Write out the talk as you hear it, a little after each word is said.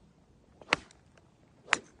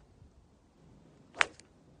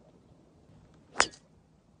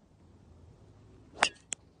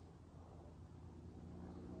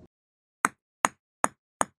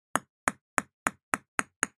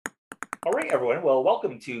All right, everyone. Well,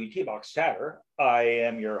 welcome to T-Box Chatter. I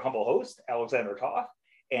am your humble host, Alexander Toth,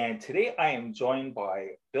 and today I am joined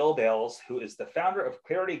by Bill Dales, who is the founder of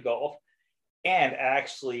Clarity Golf, and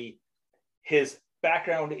actually his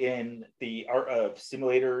background in the art of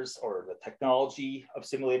simulators or the technology of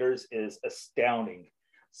simulators is astounding.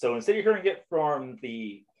 So instead of hearing it from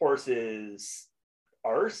the horse's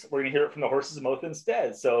arse, we're going to hear it from the horse's mouth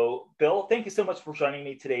instead. So, Bill, thank you so much for joining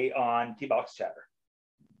me today on T-Box Chatter.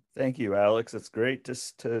 Thank you, Alex. It's great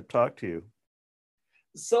to talk to you.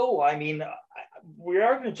 So, we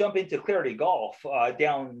are going to jump into Clarity Golf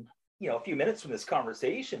down, a few minutes from this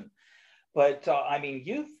conversation. But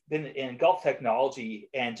you've been in golf technology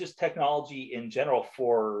and just technology in general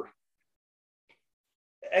for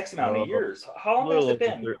X amount of years. How long has it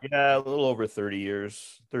been? A little over 30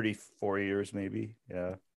 years, 34 years maybe.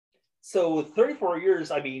 Yeah. So 34 years,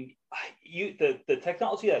 the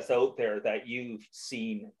technology that's out there that you've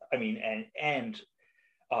seen,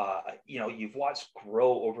 you've watched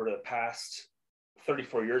grow over the past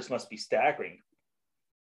 34 years must be staggering.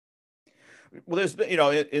 Well, there's been,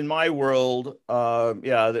 in my world,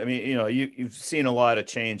 you've seen a lot of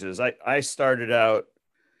changes. I started out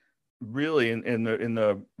really in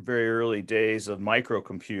the very early days of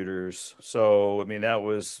microcomputers. So,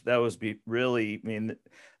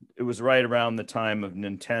 it was right around the time of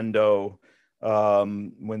Nintendo,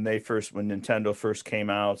 when Nintendo first came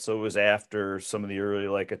out. So it was after some of the early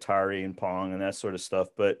like Atari and Pong and that sort of stuff.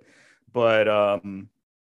 But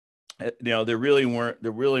there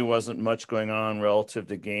really wasn't much going on relative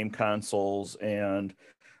to game consoles, and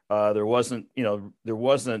there wasn't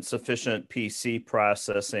sufficient PC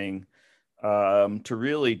processing to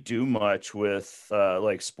really do much with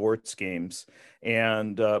like sports games.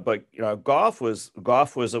 And but golf was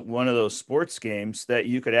one of those sports games that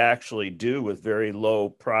you could actually do with very low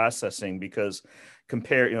processing, because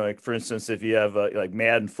like for instance, if you have like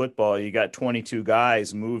Madden football, you got 22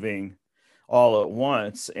 guys moving all at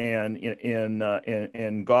once, and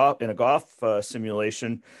in golf, in a golf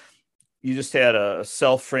simulation, you just had a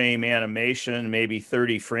self-frame animation, maybe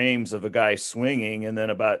 30 frames of a guy swinging, and then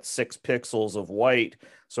about 6 pixels of white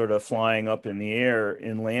sort of flying up in the air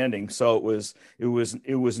in landing. So it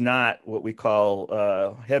was not what we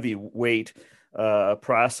call heavy weight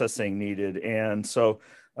processing needed. And so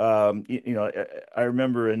I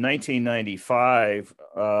remember in 1995.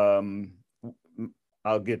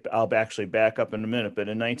 I'll actually back up in a minute, but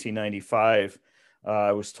in 1995.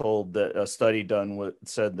 I was told that a study done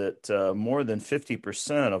said that more than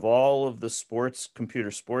 50% of all of the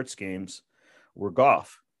computer sports games were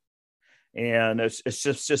golf. And it's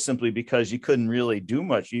just simply because you couldn't really do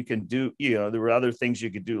much. You can do, there were other things you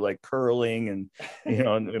could do like curling and,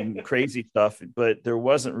 and crazy stuff, but there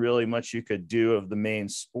wasn't really much you could do of the main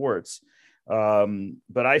sports.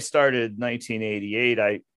 But I started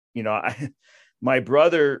 1988. My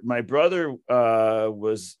brother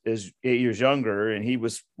is 8 years younger, and he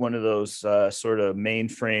was one of those sort of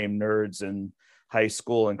mainframe nerds in high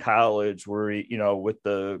school and college, where with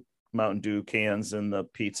the Mountain Dew cans and the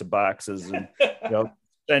pizza boxes, and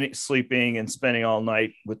sleeping and spending all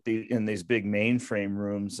night in these big mainframe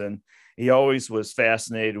rooms. And he always was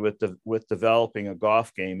fascinated with developing a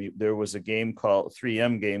golf game. There was a game called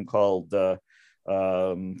 3M game called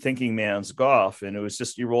Thinking Man's Golf, and it was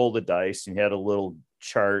just, you roll the dice and you had a little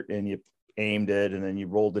chart and you aimed it, and then you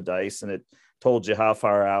rolled the dice and it told you how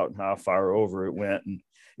far out and how far over it went. And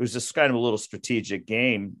it was just kind of a little strategic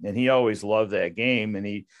game, and he always loved that game.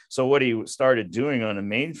 And so what he started doing on a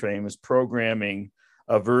mainframe is programming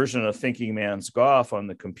a version of Thinking Man's Golf on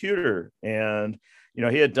the computer. And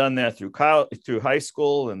he had done that through high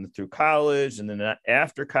school and through college, and then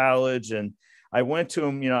after college. And I went to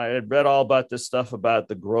him, I had read all about this stuff about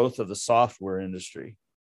the growth of the software industry.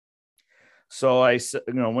 So I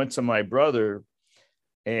went to my brother,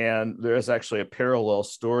 and there's actually a parallel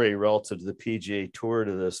story relative to the PGA Tour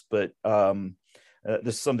to this, but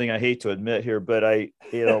this is something I hate to admit here, but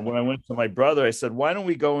when I went to my brother, I said, why don't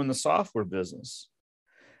we go in the software business?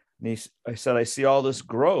 And I said, I see all this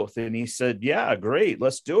growth. And he said, yeah, great,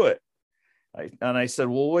 let's do it. And I said,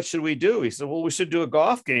 well, what should we do? He said, well, we should do a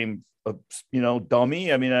golf game,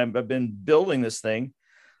 dummy. I've been building this thing.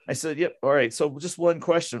 I said, yep. All right. So just one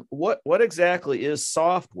question. What exactly is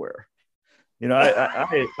software?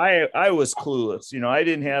 I was clueless. I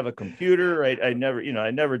didn't have a computer. I'd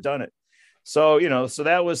never done it. So, so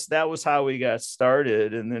that was how we got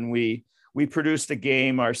started. And then we produced a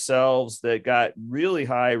game ourselves that got really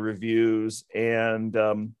high reviews, and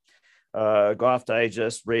Golf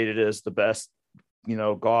Digest rated it as the best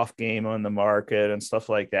golf game on the market and stuff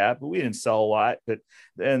like that, but we didn't sell a lot. But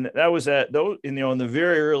and that was at those, in the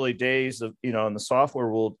very early days of, in the software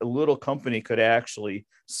world, a little company could actually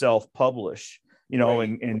self-publish,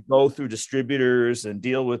 Right. and go through distributors and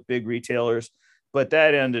deal with big retailers. But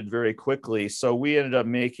that ended very quickly. So we ended up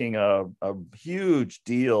making a huge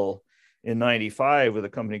deal in 95 with a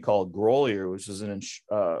company called Grolier, which is an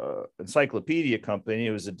encyclopedia company.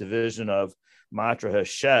 It was a division of Matra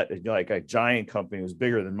Hachette, like a giant company. It was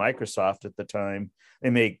bigger than Microsoft at the time. They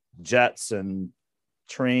make jets and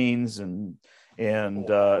trains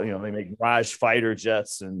they make Mirage fighter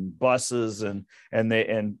jets and buses and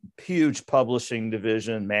huge publishing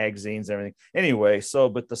division, magazines, everything. Anyway,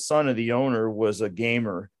 but the son of the owner was a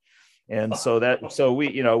gamer. And so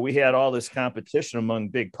we had all this competition among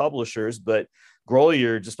big publishers, but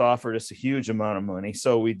Grolier just offered us a huge amount of money.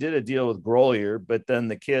 So we did a deal with Grolier, but then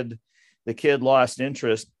the kid lost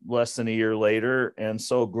interest less than a year later. And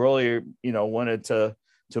so Grolier, wanted to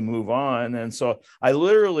move on. And so I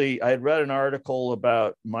had read an article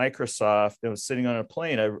about Microsoft. I was sitting on a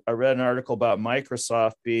plane. I read an article about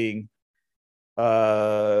Microsoft being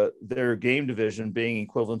their game division being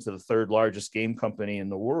equivalent to the third largest game company in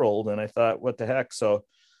the world. And I thought, what the heck? So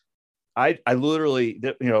I literally,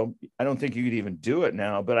 I don't think you could even do it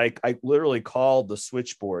now, but I literally called the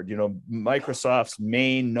switchboard, Microsoft's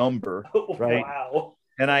main number, right? Wow.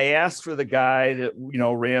 And I asked for the guy that,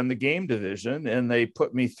 ran the game division, and they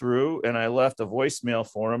put me through, and I left a voicemail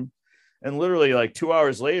for him. And literally like 2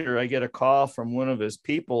 hours later, I get a call from one of his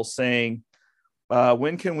people saying,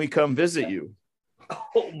 when can we come visit you?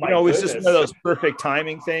 Oh my It was just one of goodness. those perfect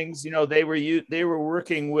timing things. They were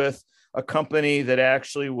working with a company that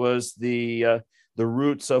actually was the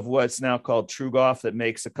roots of what's now called TrueGolf, that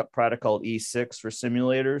makes a product called E6 for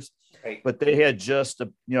simulators. Right. But they had just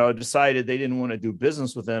decided they didn't want to do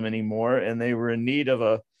business with them anymore, and they were in need of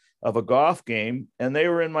a golf game. And they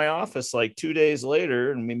were in my office like 2 days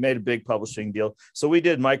later, and we made a big publishing deal. So we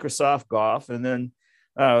did Microsoft Golf, and then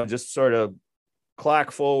just sort of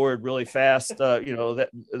clock forward really fast. That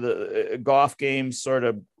the golf games sort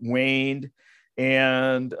of waned,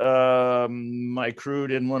 and my crew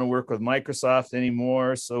didn't want to work with Microsoft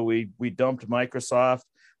anymore. So we dumped Microsoft,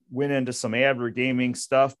 went into some advert gaming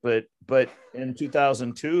stuff, but in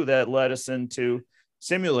 2002, that led us into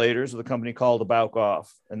simulators with a company called About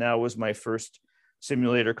Golf. And that was my first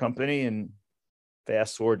simulator company. And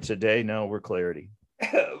fast forward today, now we're Clarity.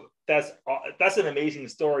 That's an amazing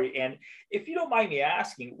story. And if you don't mind me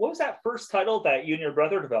asking, what was that first title that you and your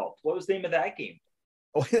brother developed? What was the name of that game?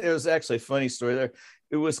 Oh, it was actually a funny story there.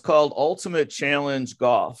 It was called Ultimate Challenge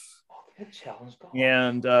Golf. Ultimate Challenge Golf.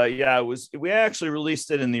 And it was. We actually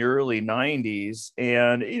released it in the early '90s,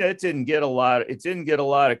 and it didn't get a lot. It didn't get a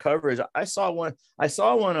lot of coverage. I saw one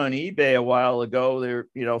on eBay a while ago. There,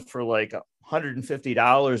 for like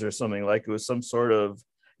 $150 or something. Like it was some sort of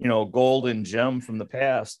golden gem from the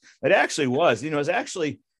past. It actually was. It's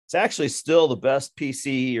actually still the best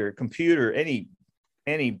PC or computer any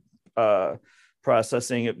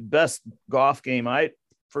processing best golf game I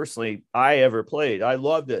ever played. I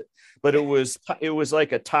loved it, but it was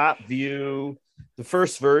like a top view. The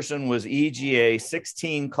first version was EGA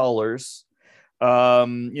 16 colors. Now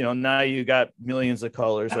you got millions of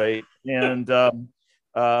colors, right? And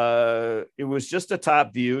it was just a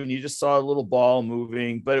top view, and you just saw a little ball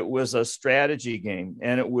moving, but it was a strategy game,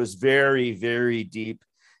 and it was very, very deep.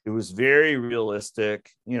 It was very realistic.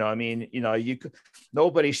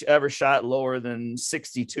 Nobody ever shot lower than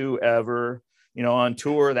 62 ever. On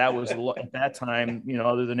tour, that was at that time,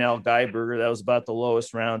 other than Al Geiberger, that was about the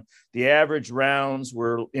lowest round. The average rounds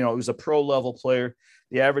were, it was a pro level player.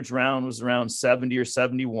 The average round was around 70 or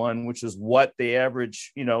 71, which is what the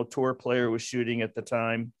average, tour player was shooting at the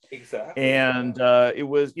time. Exactly. And it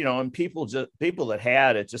was, and people that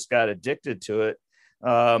had it just got addicted to it.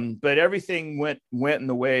 But everything went in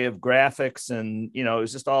the way of graphics, and it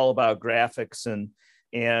was just all about graphics and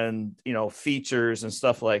features and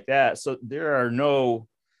stuff like that. So there are no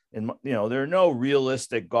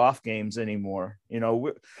realistic golf games anymore.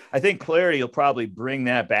 I think Clarity will probably bring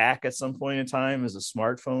that back at some point in time as a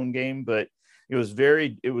smartphone game, but it was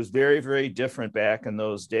very, very different back in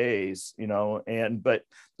those days. But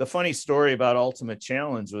the funny story about Ultimate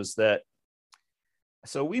Challenge was that,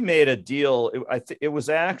 so we made a deal. It was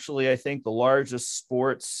actually, I think, the largest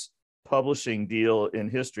sports publishing deal in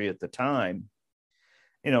history at the time.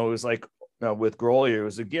 It was like with Grolier, it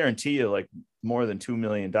was a guarantee of like more than $2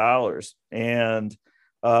 million. And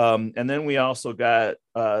then we also got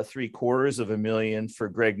 $750,000 for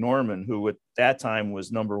Greg Norman, who at that time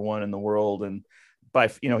was number one in the world and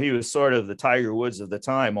he was sort of the Tiger Woods of the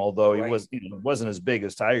time, although he Right. was, wasn't as big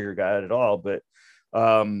as Tiger got at all. But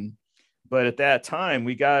at that time,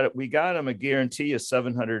 we got him a guarantee of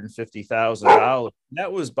 $750,000.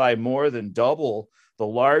 That was by more than double the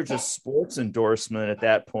largest sports endorsement at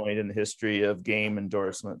that point in the history of game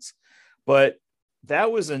endorsements. But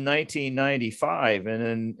that was in 1995,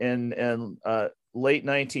 and in late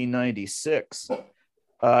 1996,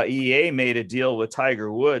 EA made a deal with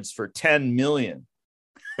Tiger Woods for $10 million.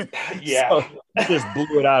 Yeah. So just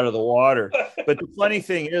blew it out of the water. But the funny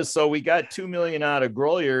thing is, so we got $2 million out of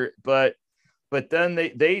Grolier, but then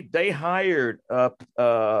they hired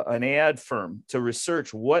an ad firm to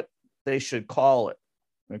research what they should call it.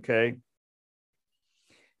 Okay.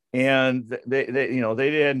 And they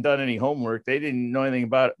hadn't done any homework. They didn't know anything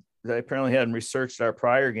about it. They apparently hadn't researched our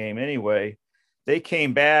prior game anyway. They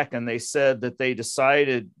came back and they said that they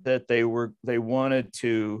decided that they wanted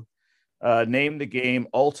to name the game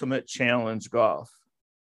Ultimate Challenge Golf.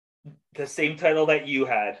 The same title that you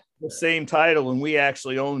had. The same title, and we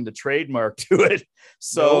actually owned the trademark to it.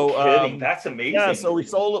 So no kidding. That's amazing. Yeah, so we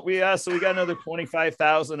sold it. So we got another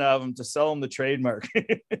 25,000 of them to sell them the trademark.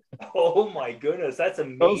 Oh my goodness, that's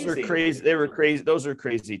amazing. Those are crazy. They were crazy. Those are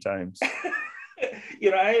crazy times.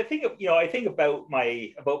 I think about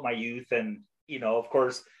my youth, and of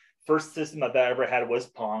course, first system that I ever had was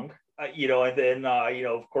Pong. And then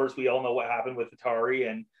of course, we all know what happened with Atari,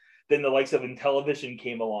 and then the likes of Intellivision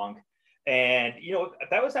came along. And,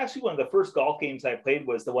 that was actually one of the first golf games I played,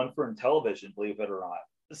 was the one for Intellivision, believe it or not.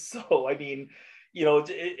 So, I mean,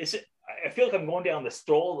 I feel like I'm going down the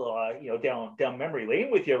stroll, down memory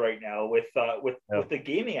lane with you right now with the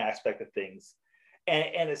gaming aspect of things.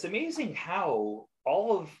 And it's amazing how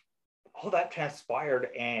all that transpired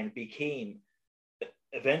and became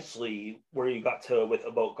eventually where you got to with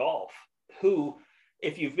About Golf, who,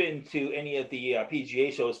 if you've been to any of the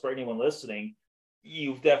PGA shows, for anyone listening,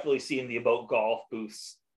 you've definitely seen the About Golf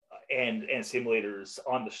booths and simulators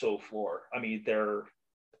on the show floor. I mean,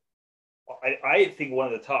 I think one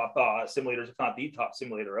of the top simulators, if not the top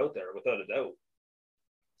simulator out there, without a doubt.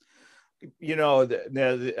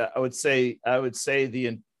 I would say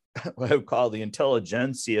what I would call the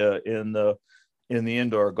intelligentsia in the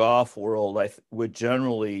indoor golf world, I would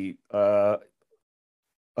generally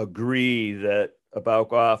agree that About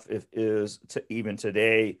Golf even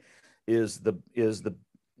today is the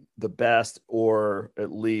best, or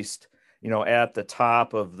at least at the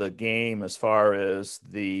top of the game as far as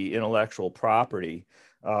the intellectual property.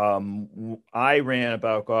 I ran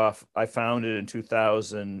About Golf. I founded in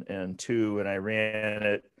 2002, and I ran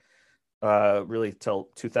it really till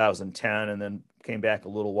 2010, and then came back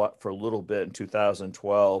for a little bit in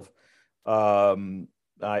 2012.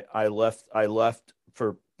 I left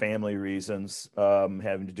for family reasons,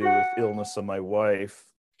 having to do with illness of my wife,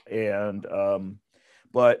 and I'm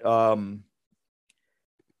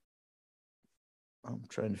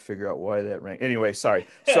trying to figure out why that rang. Anyway, sorry.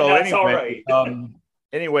 So that's all right.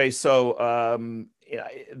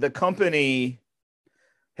 The company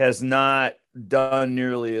has not done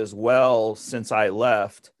nearly as well since I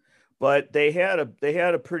left, but they had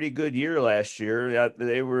a pretty good year last year.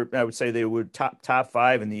 I would say they were top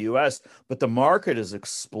 5 in the US, but the market has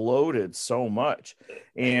exploded so much.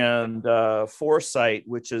 And Foresight,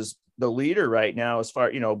 which is the leader right now as far,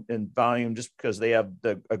 in volume, just because they have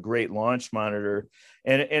a great launch monitor,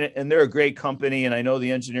 and they're a great company. And I know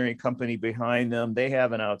the engineering company behind them, they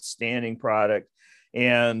have an outstanding product.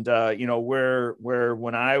 And, where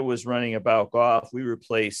when I was running About Golf, we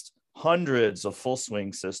replaced hundreds of full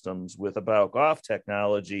swing systems with About Golf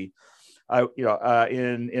technology.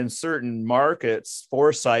 In certain markets,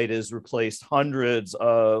 Foresight has replaced hundreds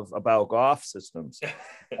of About Golf systems.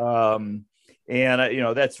 And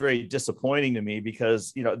that's very disappointing to me,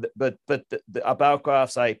 because but the About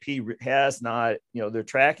Golf's IP has not, their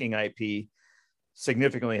tracking IP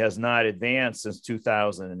significantly has not advanced since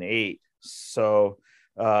 2008. So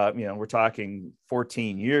we're talking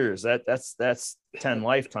 14 years. That's 10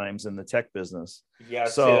 lifetimes in the tech business. Yeah,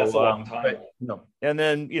 so that's a long time. And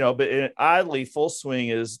then but oddly, Full Swing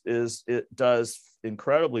it does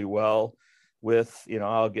incredibly well with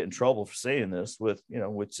I'll get in trouble for saying this, with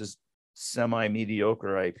which is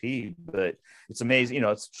semi-mediocre IP, but it's amazing.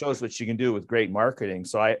 It shows what you can do with great marketing.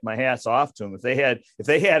 So my hat's off to them. If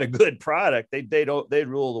they had a good product, they'd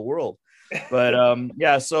rule the world. But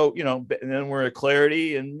so and then we're at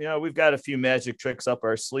Clarity, and we've got a few magic tricks up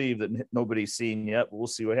our sleeve that nobody's seen yet, but we'll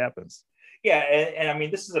see what happens. Yeah, and I mean,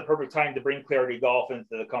 this is a perfect time to bring Clarity Golf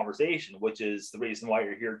into the conversation, which is the reason why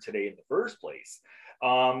you're here today in the first place.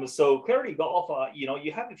 So Clarity Golf,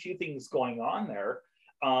 you have a few things going on there.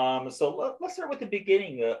 So let's start with the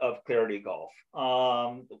beginning of Clarity Golf.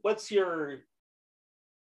 What's your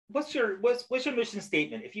mission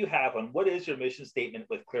statement, if you have one? What is your mission statement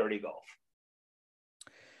with Clarity Golf?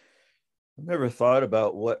 I've never thought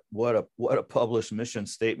about what a published mission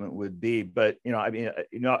statement would be, but I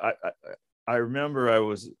remember I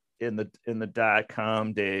was in the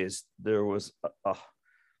 .com days. There was a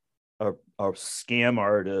scam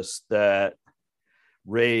artist that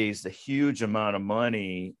raised a huge amount of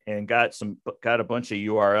money and got a bunch of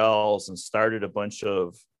URLs and started a bunch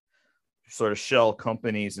of sort of shell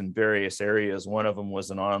companies in various areas. One of them was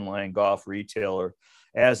an online golf retailer.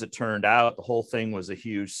 As it turned out, the whole thing was a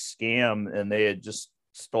huge scam, and they had just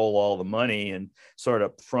stole all the money and sort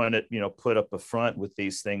of put up a front with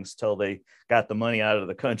these things till they got the money out of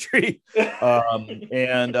the country. But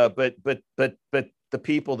the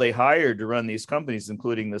people they hired to run these companies,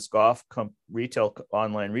 including this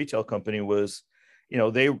online retail company, was,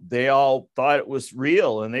 they all thought it was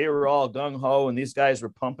real, and they were all gung ho, and these guys were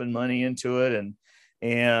pumping money into it,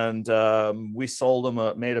 and we sold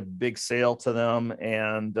them, made a big sale to them,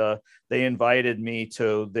 and they invited me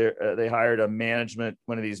to they hired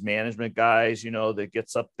one of these management guys, that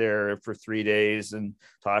gets up there for 3 days and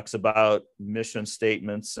talks about mission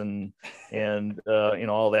statements and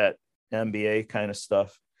all that MBA kind of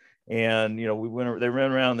stuff. And they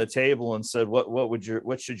ran around the table and said,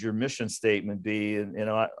 what should your mission statement be? And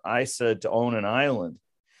I said, to own an island.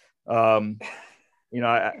 I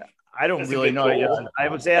don't really know. I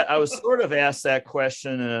was sort of asked that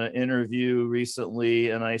question in an interview recently,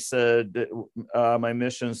 and I said my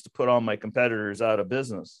mission is to put all my competitors out of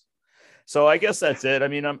business. So I guess that's it. I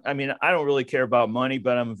don't really care about money,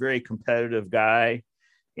 but I'm a very competitive guy,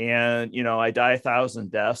 and I die 1,000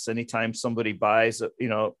 deaths anytime somebody buys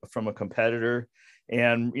from a competitor.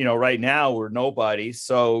 And right now we're nobody,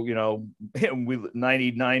 so we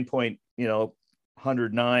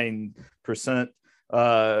 99.109%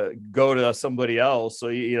 go to somebody else. So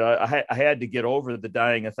I had to get over the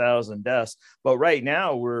dying 1,000 deaths. But right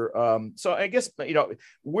now we're so I guess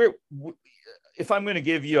we're if I'm going to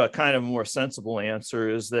give you a kind of more sensible answer,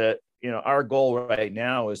 is that our goal right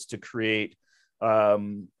now is to create what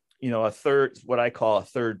I call a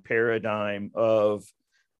third paradigm of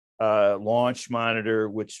launch monitor,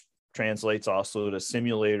 which translates also to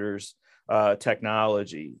simulators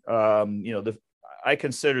technology. I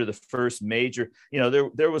consider the first major,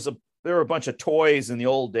 there were a bunch of toys in the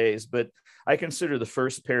old days, but I consider the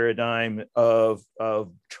first paradigm of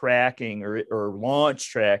tracking or launch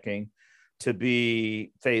tracking to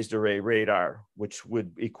be phased array radar, which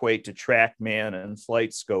would equate to TrackMan and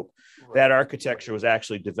FlightScope. Right. That architecture was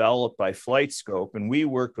actually developed by FlightScope, and we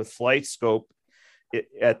worked with FlightScope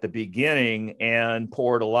at the beginning and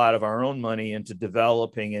poured a lot of our own money into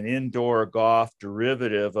developing an indoor golf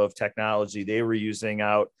derivative of technology they were using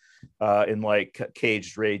out in like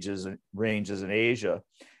caged ranges in Asia.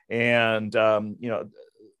 And,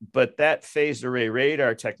 but that phased array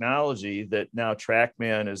radar technology that now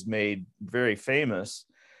TrackMan has made very famous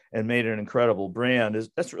and made an incredible brand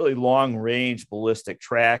that's really long range ballistic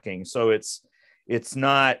tracking. So it's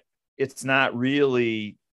not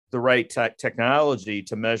really the right technology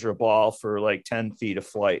to measure a ball for like 10 feet of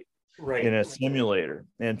flight in a simulator.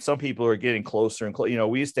 And some people are getting closer and closer.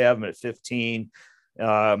 We used to have them at 15.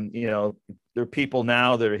 There are people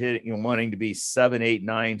now that are hitting, wanting to be 7, 8,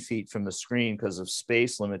 9 feet from the screen because of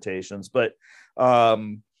space limitations. But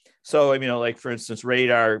like for instance,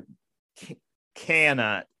 radar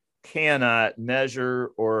cannot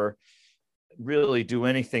measure or really do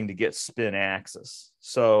anything to get spin axis.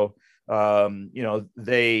 So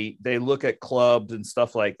they look at clubs and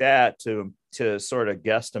stuff like that to sort of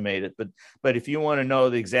guesstimate it. But if you want to know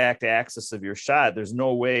the exact axis of your shot, there's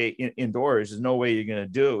no way indoors. There's no way you're going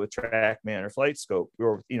to do it with TrackMan or FlightScope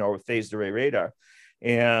or with phased array radar.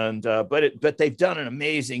 And but they've done an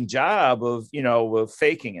amazing job of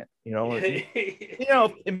faking it.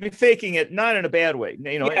 Faking it not in a bad way.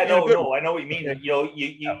 I know what you mean.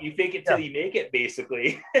 You fake it till you make it,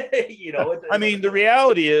 basically. The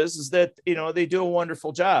reality is that they do a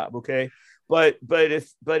wonderful job. Okay, but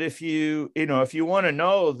if you want to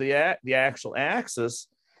know the actual axis,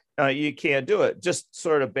 you can't do it. Just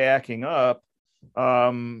sort of backing up.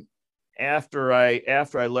 After I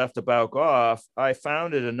left About Golf, I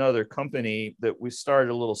founded another company that we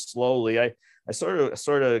started a little slowly. I sort of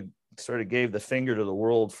gave the finger to the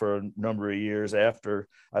world for a number of years after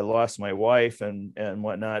I lost my wife and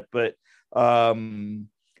whatnot. But I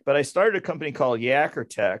started a company called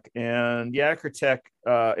Yakkertech, and Yakkertech.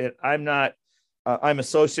 I'm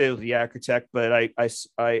associated with Yakkertech, but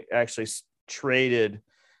I actually traded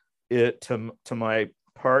it to my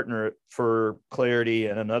partner for Clarity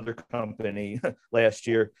and another company last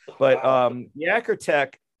year. But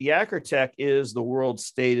Yakkertech is the world's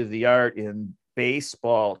state of the art in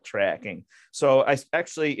baseball tracking. So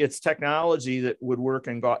it's technology that would work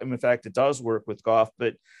in golf. In fact, it does work with golf,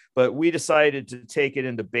 but we decided to take it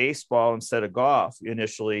into baseball instead of golf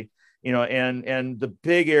initially. And the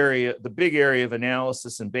big area of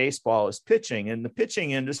analysis in baseball is pitching, and the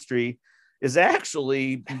pitching industry is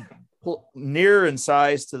actually near in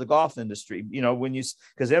size to the golf industry.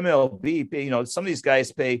 Because MLB, some of these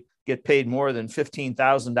guys get paid more than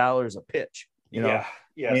 $15,000 a pitch. Yeah,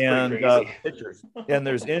 it's and pretty crazy. Pitchers, and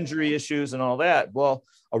there's injury issues and all that. Well,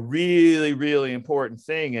 a really, really important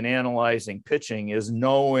thing in analyzing pitching is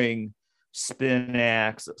knowing spin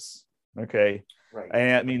axis. Okay. Right.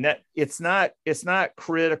 And I mean that it's not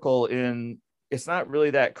critical it's not really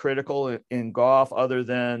that critical in golf, other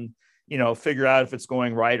than, figure out if it's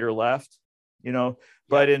going right or left,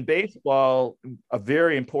 but in baseball, a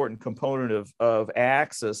very important component of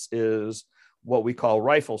axis is what we call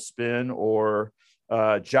rifle spin or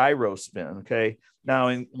gyro spin. Okay. Now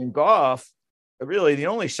in golf, really the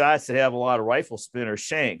only shots that have a lot of rifle spin are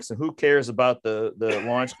shanks, and who cares about the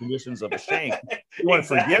launch conditions of a shank? You want to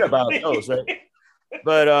forget about those, right?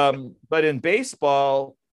 But in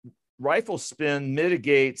baseball, rifle spin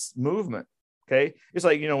mitigates movement. Okay. It's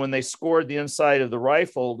like, when they scored the inside of the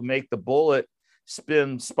rifle to make the bullet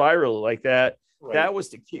spin spiral like that, right.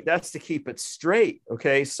 That's to keep it straight.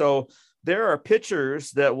 Okay. So there are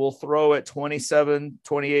pitchers that will throw at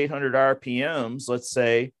 2,800 RPMs, let's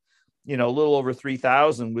say, a little over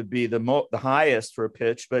 3,000 would be the highest for a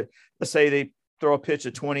pitch, but let's say they throw a pitch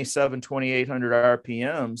at 2,800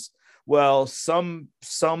 RPMs. Well, some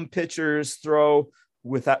pitchers throw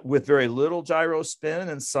with very little gyro spin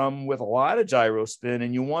and some with a lot of gyro spin,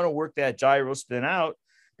 and you want to work that gyro spin out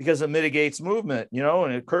because it mitigates movement, and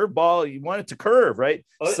a curveball, you want it to curve, right?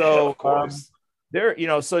 So of course.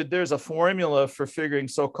 So there's a formula for figuring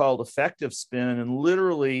so-called effective spin, and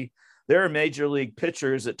literally there are major league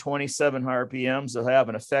pitchers at 27 RPMs that have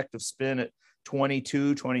an effective spin at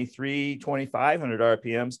 22, 23, 2,500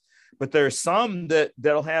 RPMs. But there's some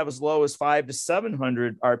that'll have as low as 500 to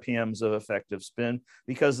 700 RPMs of effective spin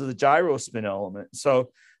because of the gyro spin element. So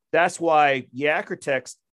that's why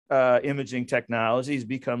Yakkertech's imaging technologies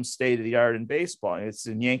become state of the art in baseball. It's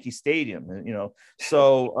in Yankee Stadium,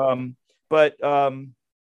 So,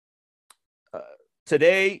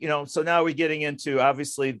 today, so now we're getting into,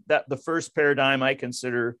 obviously, that the first paradigm I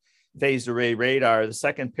consider phased array radar. The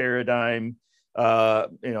second paradigm,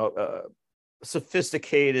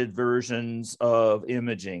 sophisticated versions of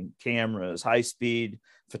imaging, cameras, high-speed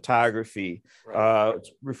photography, right.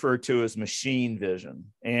 It's referred to as machine vision.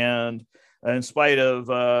 And in spite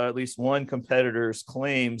of at least one competitor's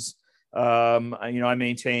claims, I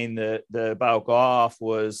maintain that the About Golf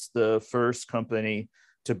was the first company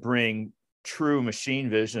to bring true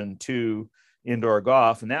machine vision to indoor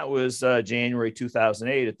golf, and that was January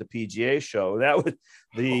 2008 at the PGA show. That was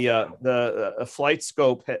the Flight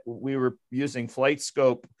Scope. We were using Flight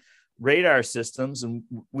Scope radar systems, and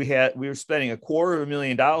we were spending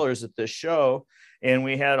 $250,000 at this show, and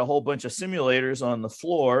we had a whole bunch of simulators on the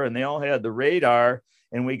floor, and they all had the radar,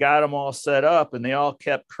 and we got them all set up, and they all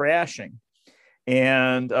kept crashing.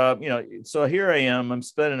 And so here I am. I'm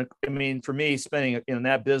spending. For me, spending in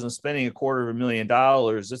that business, spending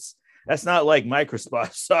 $250,000. That's not like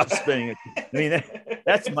Microsoft spending it.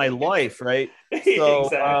 That's my life, right? So,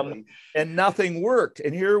 exactly. And nothing worked.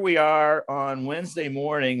 And here we are on Wednesday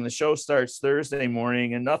morning. The show starts Thursday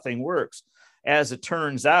morning, and nothing works. As it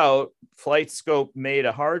turns out, Flight Scope made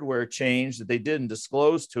a hardware change that they didn't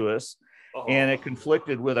disclose to us, and it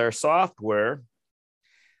conflicted with our software.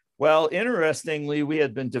 Well, interestingly, we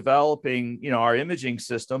had been developing, our imaging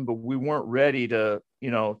system, but we weren't ready to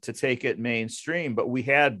take it mainstream. But we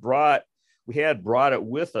had brought it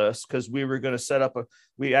with us because we were going to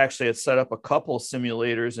we actually had set up a couple of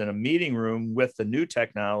simulators in a meeting room with the new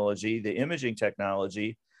technology, the imaging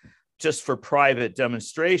technology, just for private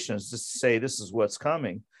demonstrations, just to say this is what's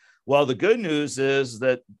coming. Well, the good news is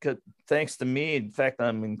that thanks to me, in fact,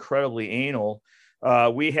 I'm incredibly anal.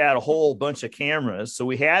 We had a whole bunch of cameras, so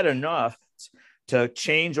we had enough to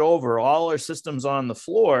change over all our systems on the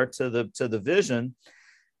floor to the vision,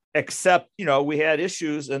 except we had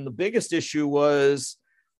issues, and the biggest issue was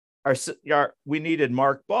we needed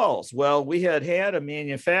marked balls. Well, we had a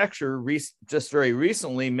manufacturer just very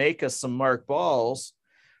recently make us some marked balls,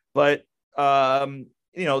 but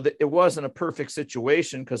it wasn't a perfect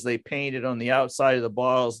situation because they painted on the outside of the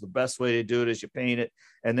balls. The best way to do it is you paint it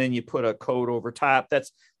and then you put a coat over top.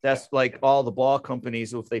 That's like all the ball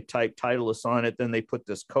companies. If they type Titleist on it, then they put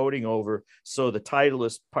this coating over so the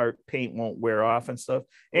Titleist part paint won't wear off and stuff.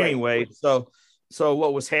 Anyway, right. So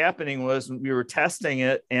what was happening was we were testing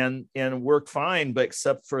it and it worked fine, but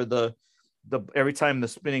except for the every time the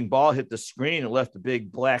spinning ball hit the screen, it left a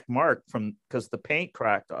big black mark because the paint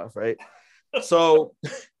cracked off, right? So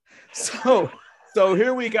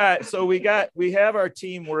here we have our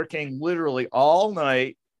team working literally all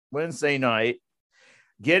night, Wednesday night,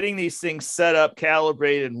 getting these things set up,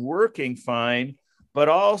 calibrated, and working fine. But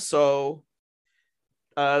also,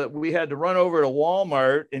 we had to run over to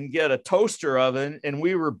Walmart and get a toaster oven, and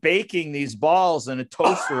we were baking these balls in a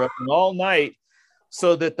toaster oven all night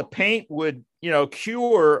so that the paint would,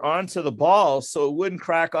 cure onto the balls so it wouldn't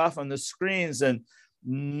crack off on the screens. And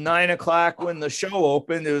 9:00 when the show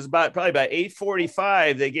opened, it was probably about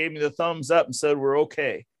 8:45. They gave me the thumbs up and said, "We're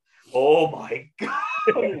okay." Oh my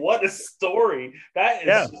God. What a story. That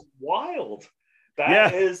is wild.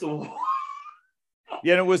 That is wild.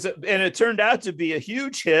 Yeah, it turned out to be a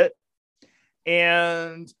huge hit.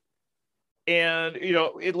 And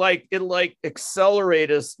it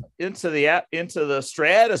accelerated us into the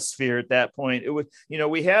stratosphere at that point. It was,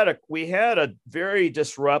 we had a very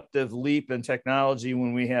disruptive leap in technology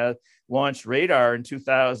when we had launched radar in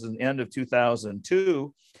end of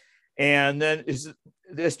 2002. And then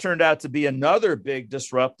this turned out to be another big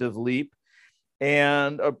disruptive leap.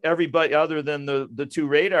 And everybody other than the two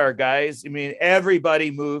radar guys,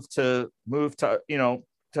 everybody moved to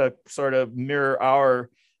sort of mirror our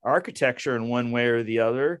architecture in one way or the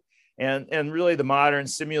other. And really the modern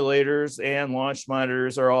simulators and launch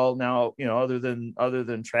monitors are all now, other than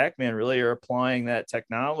TrackMan, really are applying that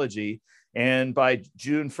technology. And by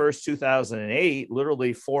June 1st, 2008,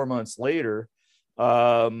 literally 4 months later,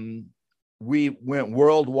 we went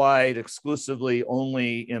worldwide, exclusively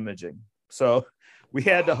only imaging. So we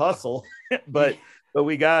had to hustle, but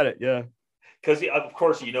we got it. Yeah. Because of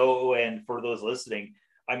course, and for those listening,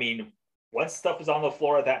 once stuff is on the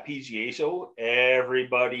floor at that PGA show,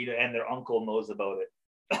 everybody and their uncle knows about it.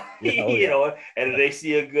 And if they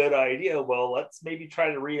see a good idea, well, let's maybe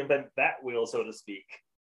try to reinvent that wheel, so to speak.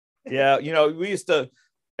 Yeah. We used to,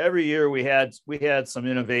 every year we had some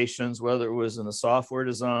innovations, whether it was in the software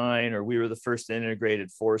design or we were the first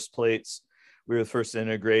integrated force plates. We were the first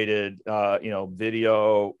integrated,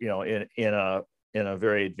 video, in a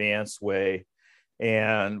very advanced way.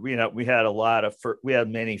 And we had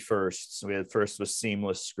many firsts. We had first with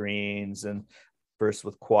seamless screens and first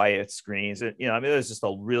with quiet screens. And, there's just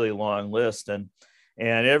a really long list. And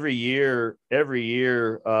every year,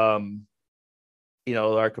 our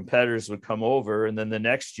competitors would come over, and then the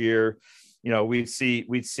next year, we'd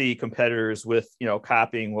see competitors with,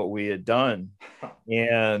 copying what we had done.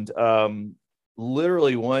 And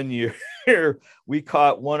literally one year we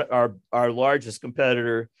caught our largest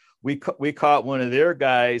competitor. We caught one of their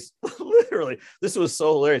guys, literally, this was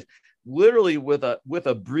so hilarious, literally with a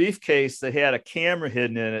briefcase that had a camera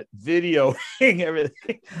hidden in it, videoing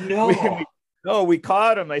everything. No, we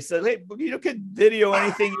caught him. I said, "Hey, you can video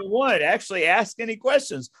anything you want. Actually, ask any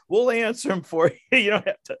questions. We'll answer them for you. You don't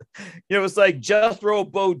have to." It was like Jethro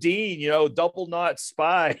Bodine, double knot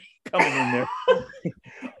spy coming in there.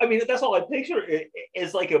 That's all I picture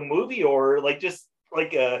is like a movie, or like just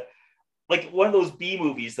like one of those B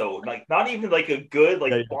movies, though. Like not even like a good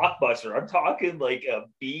blockbuster. I'm talking like a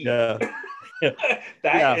B. Yeah.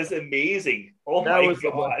 That is amazing. Oh my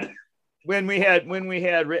God. When we had,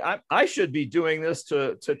 I should be doing this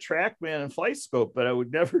to TrackMan and FlightScope, but I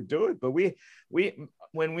would never do it. But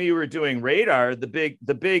when we were doing radar, the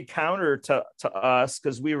big counter to us,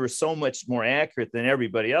 because we were so much more accurate than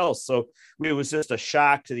everybody else. So it was just a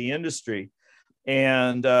shock to the industry.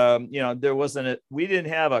 And, we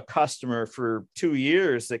didn't have a customer for 2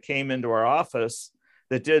 years that came into our office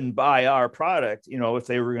that didn't buy our product, if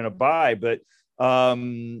they were going to buy. But,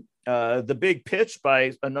 the big pitch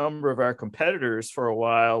by a number of our competitors for a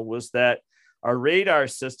while was that our radar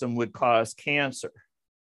system would cause cancer.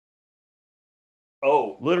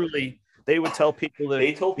 Oh, literally, they would tell people that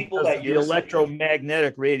the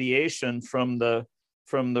electromagnetic radiation from the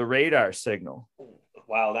radar signal.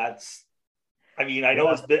 Wow, that's. I know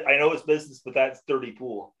it's business, but that's dirty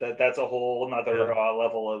pool. That's a whole nother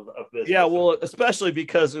level of business. Yeah, well, especially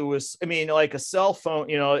because it was, like a cell phone.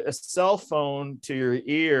 A cell phone to your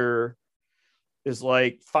ear is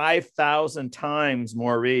like 5,000 times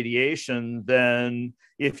more radiation than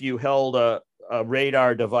if you held a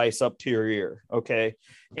radar device up to your ear. Okay,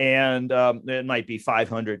 and it might be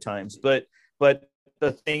 500 times, but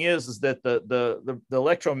the thing is that the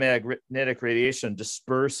electromagnetic radiation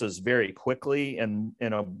disperses very quickly and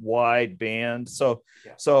in a wide band. So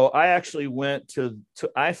I actually went to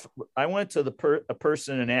I went to a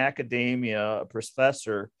person in academia, a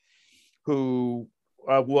professor who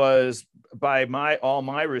was, by all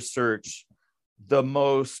my research, the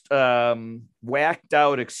most whacked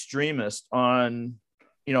out extremist on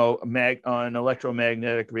on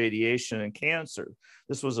electromagnetic radiation and cancer.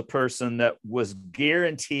 This was a person that was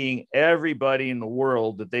guaranteeing everybody in the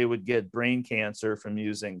world that they would get brain cancer from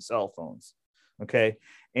using cell phones. Okay.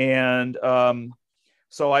 And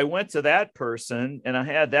so I went to that person and I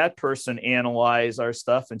had that person analyze our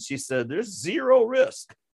stuff, and she said, there's zero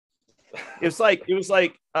risk. It was like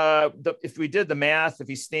if we did the math, if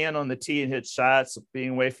you stand on the tee and hit shots, being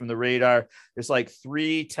away from the radar, it's like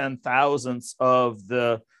 3/10,000ths of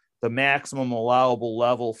the maximum allowable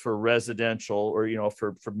level for residential, or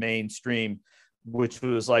for mainstream, which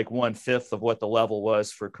was like 1/5 of what the level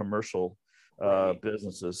was for commercial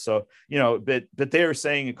businesses. So but they were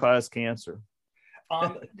saying it caused cancer.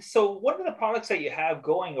 So one of the products that you have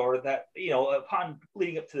going, or that, upon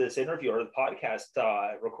leading up to this interview or the podcast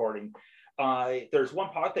recording, there's one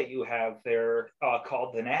product that you have there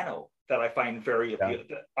called the Nano that I find very appealing.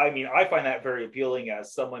 I mean, I find that very appealing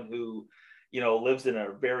as someone who, lives in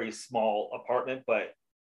a very small apartment, but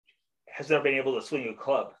has never been able to swing a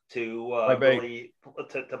club to really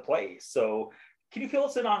to play. So can you fill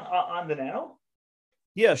us in on the Nano?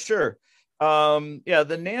 Yeah, sure.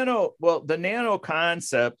 The nano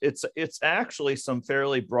concept, it's actually some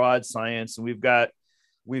fairly broad science, and we've got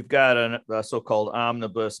a so-called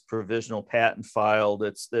omnibus provisional patent file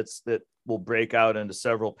that will break out into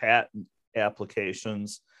several patent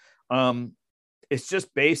applications. It's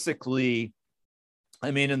just basically, I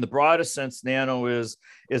mean, in the broadest sense, nano is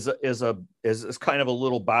kind of a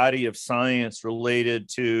little body of science related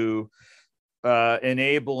to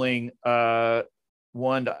enabling to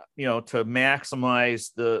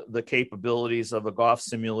maximize the capabilities of a golf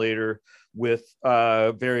simulator with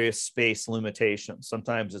various space limitations.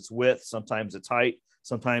 Sometimes it's width, sometimes it's height,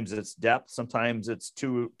 sometimes it's depth, sometimes it's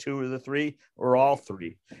two of the three, or all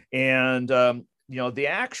three. And the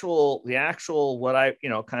actual what I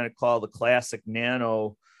kind of call the classic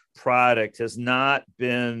nano product has not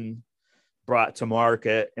been brought to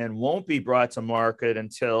market and won't be brought to market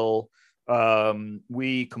until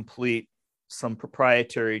we complete some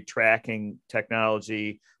proprietary tracking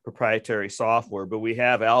technology, proprietary software, but we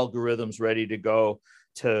have algorithms ready to go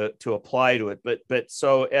to apply to it. But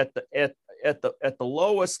so at the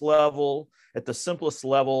lowest level, at the simplest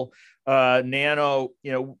level, nano,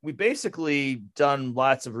 we basically done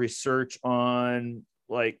lots of research on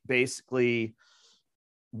basically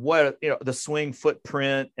what the swing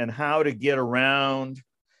footprint and how to get around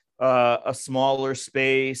a smaller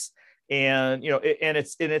space. And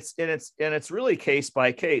it's really case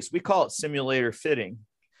by case. We call it simulator fitting.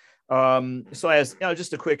 So as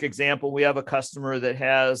just a quick example, we have a customer that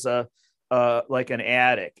has like an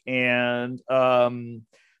attic, and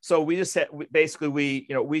so we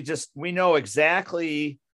know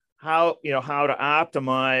exactly how to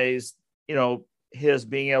optimize his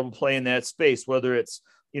being able to play in that space, whether it's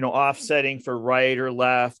offsetting for right or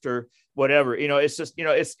left or whatever. It's just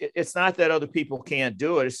it's not that other people can't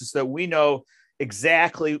do it. It's just that we know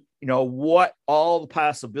exactly what all the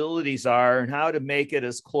possibilities are and how to make it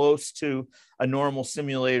as close to a normal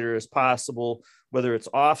simulator as possible, whether it's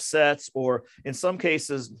offsets, or in some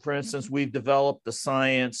cases, for instance, we've developed the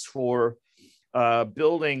science for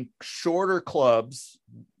building shorter clubs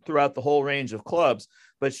throughout the whole range of clubs,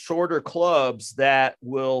 but shorter clubs that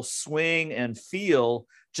will swing and feel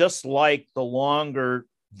just like the longer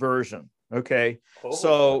version. Okay. Oh.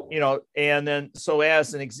 So, and then, so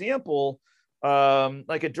as an example,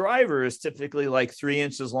 like a driver is typically like 3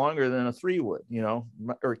 inches longer than a 3-wood,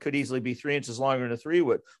 or it could easily be 3 inches longer than a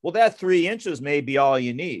 3-wood. Well, that 3 inches may be all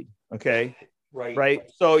you need. Okay. Right.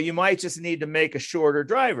 So you might just need to make a shorter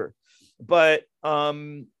driver, but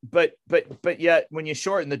yet when you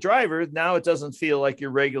shorten the driver, now it doesn't feel like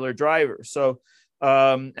your regular driver. So,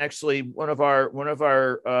 actually one of our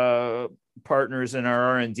partners in our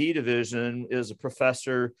R&D division is a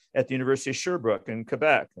professor at the University of Sherbrooke in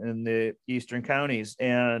Quebec in the Eastern counties.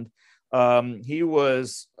 And he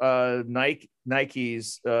was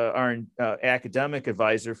Nike's academic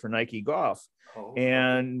advisor for Nike Golf. Oh.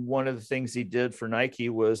 And one of the things he did for Nike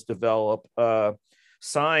was develop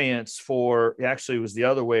science for, actually it was the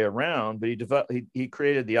other way around, but he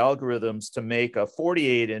created the algorithms to make a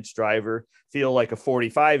 48-inch driver feel like a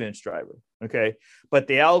 45-inch driver. Okay. But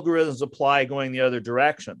the algorithms apply going the other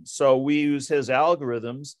direction. So we use his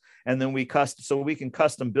algorithms, and then we can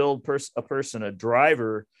custom build a person, a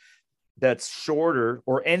driver that's shorter,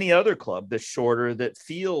 or any other club that's shorter that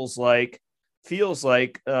feels like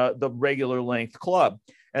the regular length club.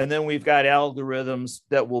 And then we've got algorithms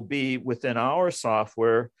that will be within our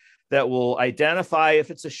software that will identify if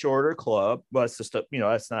it's a shorter club. Well, it's just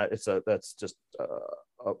that's just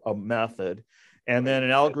a method. And then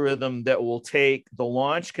an algorithm that will take the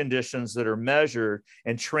launch conditions that are measured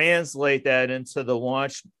and translate that into the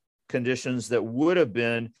launch conditions that would have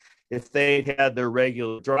been if they had their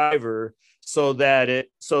regular driver, so that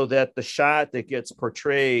the shot that gets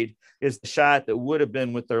portrayed is the shot that would have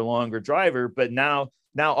been with their longer driver. But now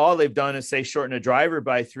all they've done is say shorten a driver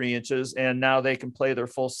by 3 inches, and now they can play their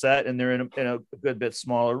full set, and they're in a good bit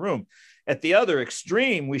smaller room. At the other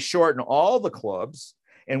extreme, we shorten all the clubs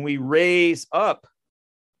and we raise up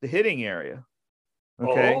the hitting area.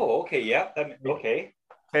 Okay. Oh, okay. Yeah. Okay.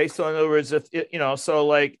 Okay. So in other words,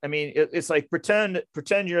 it's like pretend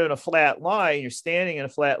you're in a flat lie and you're standing in a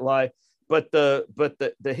flat lie, but the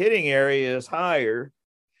hitting area is higher,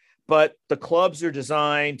 but the clubs are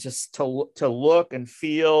designed to look and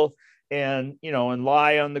feel and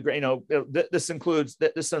lie on the ground.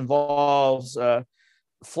 This involves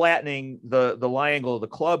flattening the lie angle of the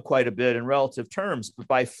club quite a bit in relative terms. But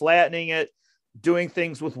by flattening it, doing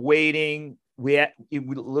things with weighting, we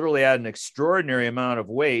literally add an extraordinary amount of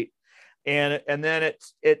weight, and then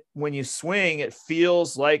it when you swing, it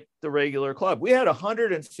feels like the regular club. We had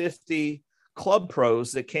 150 club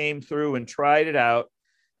pros that came through and tried it out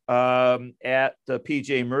at the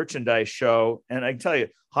PGA Merchandise Show, and I can tell you,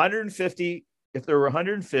 150. If there were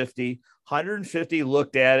 150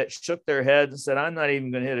 looked at it, shook their heads, and said, "I'm not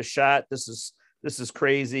even going to hit a shot. This is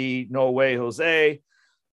crazy. No way, Jose."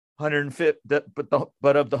 150,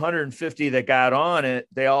 but of the 150 that got on it,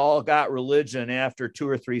 they all got religion after 2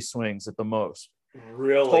 or 3 swings at the most.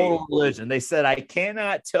 Really? Total religion. They said, I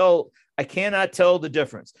cannot tell the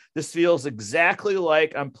difference. This feels exactly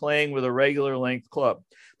like I'm playing with a regular length club.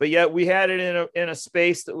 But yet we had it in a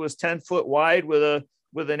space that was 10 foot wide with an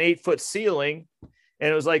 8-foot ceiling.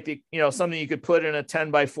 And it was like something you could put in a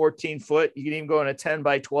 10 by 14 foot. You could even go in a 10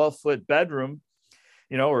 by 12 foot bedroom,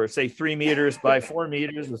 or say 3 meters by 4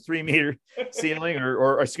 meters with 3 meter ceiling,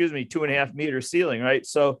 or 2.5 meter ceiling. Right.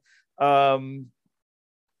 So,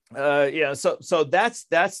 so that's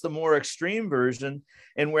the more extreme version.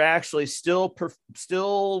 And we're actually still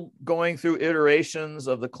going through iterations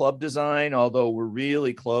of the club design, although we're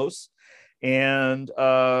really close. And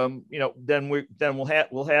then we'll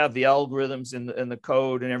have the algorithms in the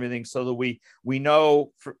code and everything, so that we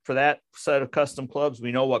know for that set of custom clubs,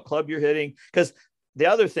 we know what club you're hitting. Because the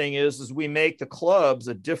other thing is we make the clubs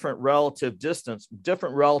a different relative distance,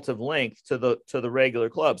 different relative length to the regular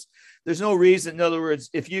clubs. There's no reason. In other words,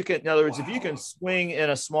 if you can swing in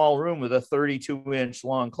a small room with a 32-inch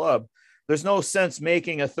long club, there's no sense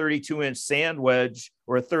making a 32-inch sand wedge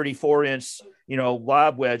or a 34-inch,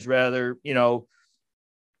 lob wedge, rather,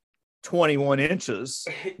 21 inches,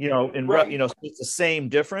 Right. it's the same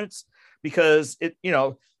difference, because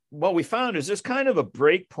what we found is there's kind of a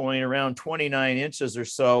break point around 29 inches or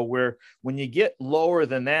so, where when you get lower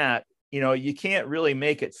than that, you can't really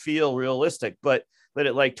make it feel realistic. But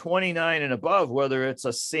at like 29 and above, whether it's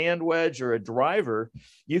a sand wedge or a driver,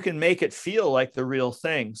 you can make it feel like the real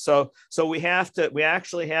thing. So we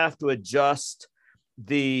actually have to adjust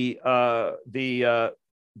the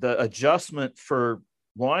adjustment for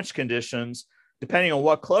launch conditions depending on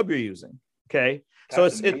what club you're using. Okay. So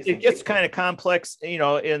it gets kind of complex, in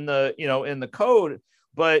the code,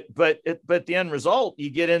 but the end result, you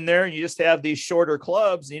get in there and you just have these shorter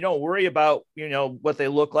clubs, and you don't worry about, what they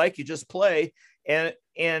look like. You just play, and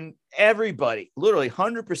everybody, literally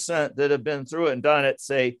 100% that have been through it and done it,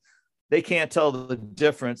 say they can't tell the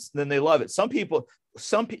difference. Then they love it. Some people,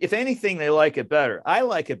 if anything, they like it better. I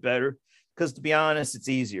like it better because, to be honest, it's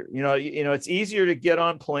easier. It's easier to get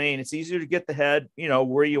on plane. It's easier to get the head,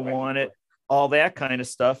 where you want it. All that kind of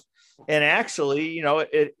stuff. And actually,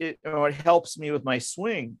 it helps me with my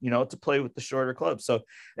swing, to play with the shorter clubs. So,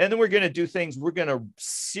 and then we're going to do things, we're going to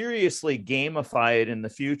seriously gamify it in the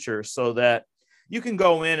future, so that you can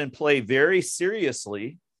go in and play very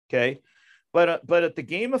seriously. Okay. But at the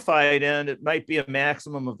gamified end, it might be a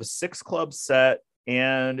maximum of a 6 club set.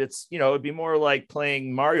 And it's, it'd be more like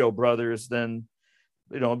playing Mario Brothers than,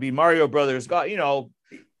 it'd be Mario Brothers,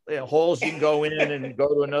 holes you can go in and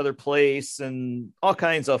go to another place, and all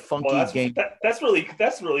kinds of funky games. That's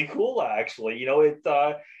really cool, actually.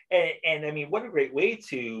 And I mean, what a great way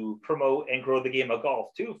to promote and grow the game of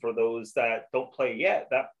golf too for those that don't play yet.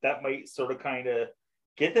 That might sort of kind of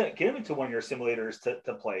get them into one of your simulators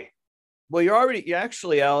to play. Well, you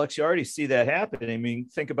actually, Alex, you already see that happening. I mean,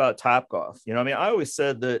 think about Topgolf. I mean, I always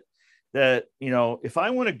said that if I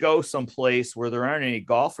want to go someplace where there aren't any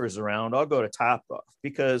golfers around, I'll go to Topgolf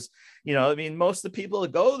because, I mean, most of the people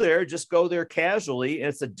that go there just go there casually.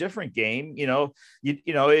 It's a different game.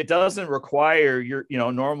 It doesn't require your,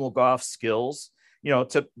 normal golf skills,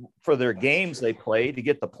 for their games they play to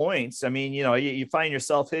get the points. I mean, you find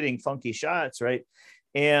yourself hitting funky shots, right?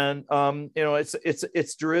 And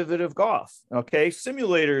it's derivative golf. Okay,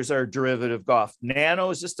 simulators are derivative golf. Nano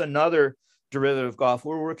is just another derivative golf.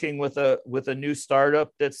 We're working with a new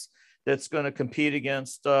startup that's going to compete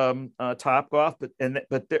against Topgolf,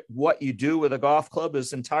 but what you do with a golf club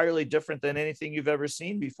is entirely different than anything you've ever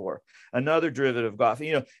seen before. Another derivative golf.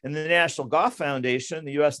 And the National Golf Foundation,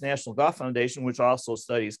 the U.S. National Golf Foundation, which also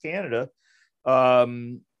studies Canada,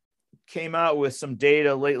 came out with some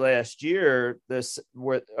data late last year.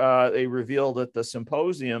 Where they revealed at the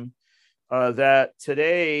symposium that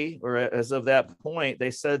today, or as of that point,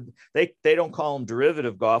 they said they don't call them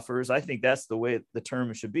derivative golfers. I think that's the way the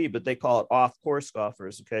term should be, but they call it off-course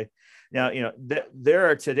golfers. Okay, now there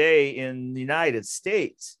are today in the United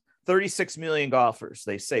States 36 million golfers.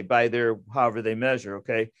 They say by their however they measure.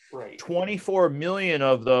 Okay, right. 24 million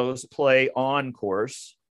of those play on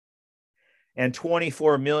course, and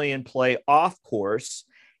 24 million play off course,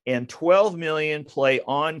 and 12 million play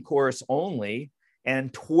on course only,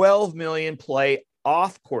 and 12 million play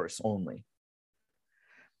off course only.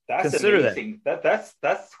 That's Consider amazing.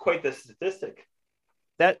 That's quite the statistic.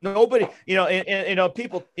 That nobody,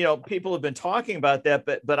 people have been talking about that,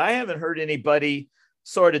 but I haven't heard anybody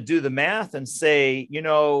sort of do the math and say,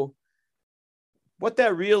 what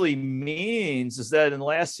that really means is that in the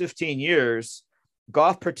last 15 years,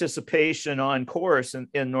 golf participation on course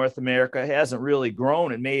in North America hasn't really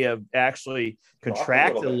grown. It may have actually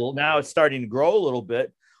contracted a little. Now it's starting to grow a little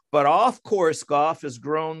bit, but off course golf has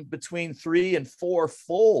grown between 3 and 4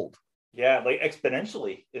 fold. Yeah, like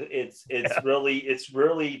exponentially. It's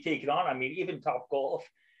really taken on. I mean, even Topgolf,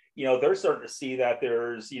 they're starting to see that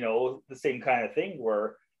there's, the same kind of thing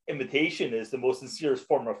where imitation is the most sincerest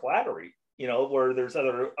form of flattery, where there's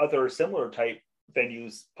other similar type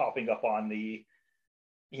venues popping up on the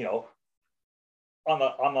on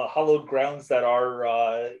the hallowed grounds that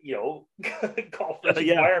are golf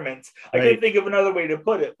environments. Right. I couldn't think of another way to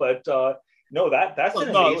put it, but no, that's an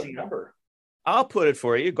amazing number. I'll put it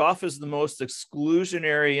for you. Golf is the most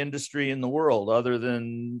exclusionary industry in the world, other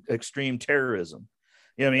than extreme terrorism.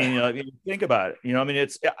 Think about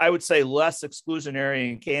it. I would say less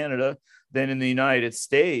exclusionary in Canada than in the United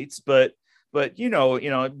States, but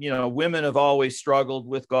women have always struggled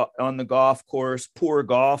with on the golf course, poor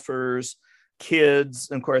golfers, kids.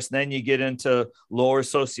 And of course, then you get into lower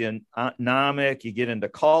socioeconomic, you get into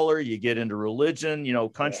color, you get into religion,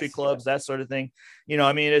 country clubs, that sort of thing.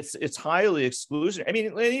 It's highly exclusionary. I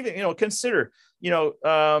mean, even, consider, you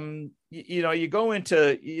go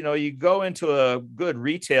into a good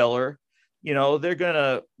retailer, they're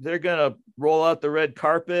gonna roll out the red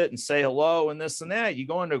carpet and say hello and this and that. You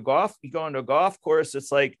go into a golf course,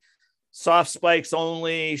 it's like soft spikes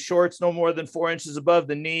only, shorts no more than 4 inches above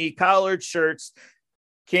the knee, collared shirts,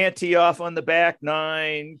 can't tee off on the back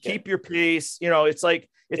nine, keep your pace. It's like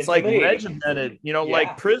regimented,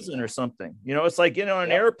 like prison or something. It's like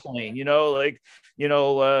an airplane, don't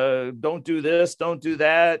do this, don't do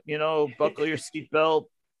that, buckle your seatbelt,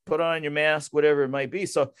 put on your mask, whatever it might be.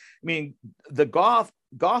 So, I mean, the golf,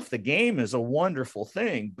 the game is a wonderful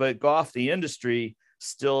thing, but golf, the industry,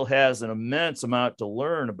 still has an immense amount to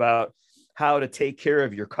learn about how to take care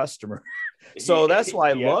of your customer. So that's why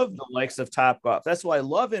I love the likes of Topgolf. That's why I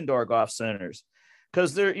love indoor golf centers,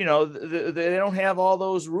 because they're, they don't have all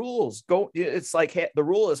those rules. It's like the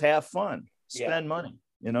rule is have fun, spend money,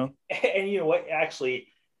 And you know what, actually,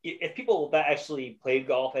 if people that actually played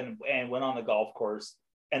golf and went on the golf course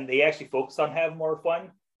and they actually focused on having more fun,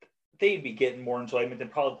 they'd be getting more enjoyment and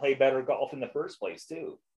probably play better golf in the first place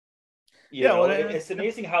too. It's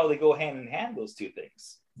amazing how they go hand in hand, those two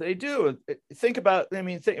things. They do. Think about,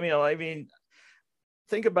 think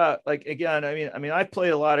about, like, again, I've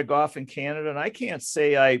played a lot of golf in Canada, and I can't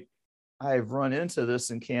say I've run into this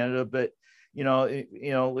in Canada, but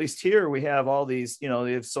at least here we have all these,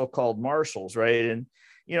 they have so-called marshals, right? And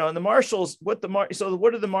and the marshals, so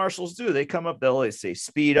what do the marshals do? They come up, they'll say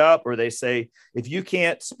speed up, or they say, if you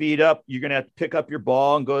can't speed up, you're going to have to pick up your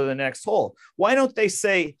ball and go to the next hole. Why don't they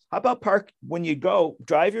say, how about park when you go,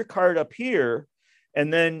 drive your cart up here,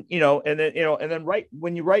 and then, right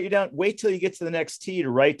when you write you down, wait till you get to the next tee to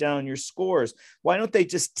write down your scores. Why don't they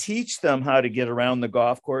just teach them how to get around the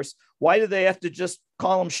golf course? Why do they have to just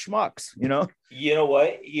call them schmucks? You know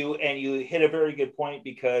what, you hit a very good point,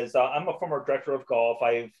 because I'm a former director of golf.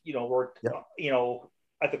 I've worked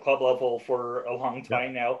at the club level for a long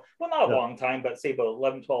time now. Well, not a long time, but say about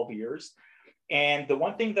 11, 12 years. And the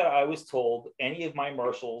one thing that I was told any of my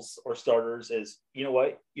marshals or starters is, you know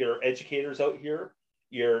what, you're educators out here.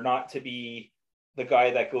 You're not to be the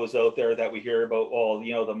guy that goes out there that we hear about,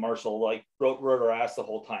 the marshal like wrote our ass the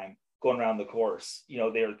whole time going around the course.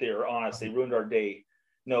 They're honest, they ruined our day.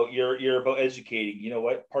 No, you're about educating. You know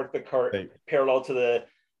what? Park the cart parallel to the,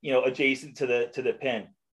 adjacent to the pin,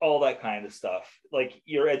 all that kind of stuff. Like,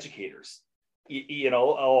 you're educators.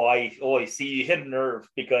 I see you hit a nerve,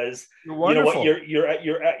 because you know what,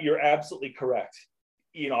 you're absolutely correct.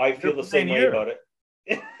 I feel the same way about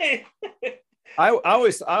it. I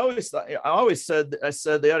always said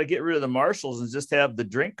they ought to get rid of the marshals and just have the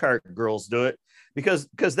drink cart girls do it, because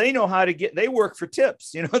they know how to they work for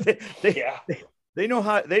tips. They know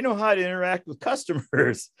how to interact with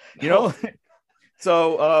customers. So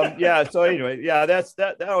anyway, that's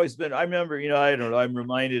always been. I remember, I don't know, I'm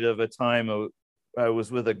reminded of a time I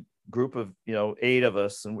was with a group of 8 of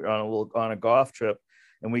us, and we were on a golf trip,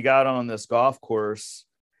 and we got on this golf course,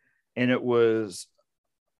 and it was,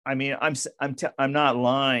 I mean, I'm not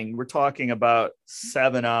lying. We're talking about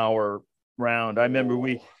 7-hour round. I remember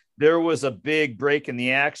there was a big break in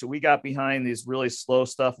the action. We got behind these really slow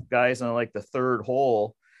stuff guys on like the 3rd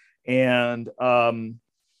hole, and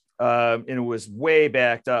it was way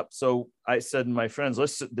backed up. So I said to my friends,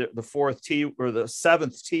 the 4th tee or the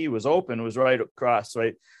 7th tee was open. It was right across,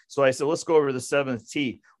 right? So I said, let's go over to the 7th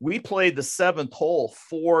tee. We played the 7th hole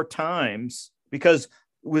 4 times because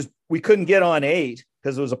we couldn't get on 8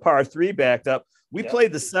 because it was a par 3 backed up. We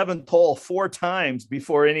played the 7th hole 4 times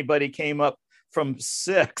before anybody came up from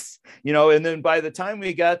 6, and then by the time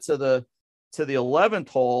we got to the 11th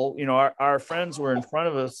hole, our friends were in front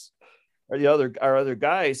of us, or our other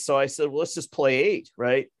guys. So I said, well, let's just play 8,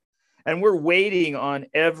 right? And we're waiting on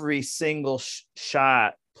every single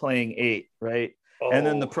shot playing 8, right? And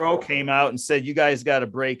then the pro came out and said, you guys got to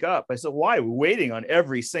break up. I said, why? We're waiting on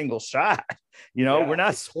every single shot. We're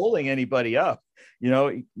not holding anybody up.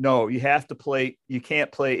 No, you have to play. You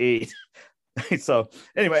can't play 8. So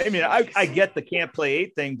anyway, I mean, I get the can't play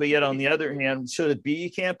 8 thing, but yet on the other hand, should it be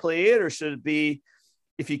you can't play 8, or should it be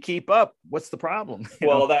if you keep up, what's the problem?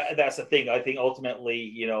 Well, that's the thing. I think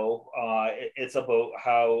ultimately, it's about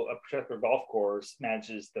how a particular golf course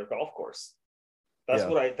manages their golf course. That's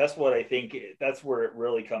what I think. That's where it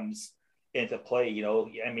really comes into play.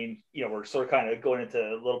 I mean, we're sort of kind of going into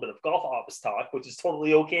a little bit of golf office talk, which is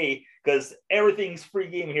totally okay, because everything's free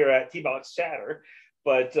game here at T-Box Chatter.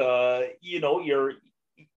 But you're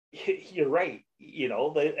right.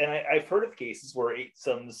 And I've heard of cases where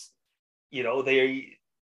 8-somes,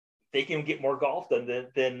 they can get more golf done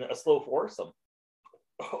than a slow 4-some,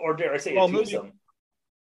 or dare I say a 2-some.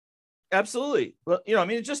 Absolutely. Well, I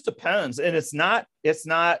mean, it just depends, and it's not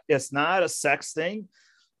a sex thing.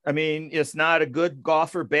 I mean, it's not a good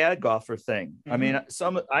golfer, bad golfer thing. Mm-hmm. I mean,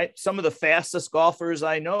 some of the fastest golfers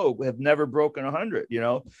I know have never broken 100,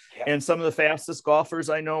 and some of the fastest golfers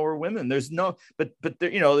I know are women. There's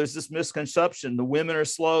there's this misconception. The women are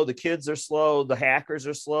slow, the kids are slow, the hackers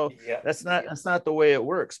are slow. Yeah. That's not the way it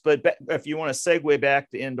works. But if you want to segue back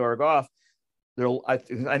to indoor golf, I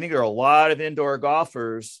think there are a lot of indoor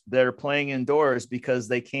golfers that are playing indoors because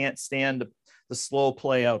they can't stand the slow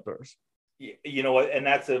play outdoors. You know what, and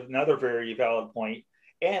that's another very valid point.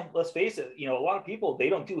 And let's face it, a lot of people, they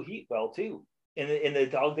don't do heat well too in the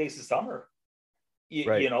dog days of summer.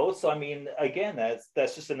 Right. So I mean, again,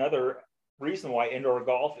 that's just another reason why indoor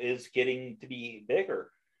golf is getting to be bigger.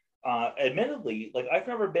 Admittedly, like, I've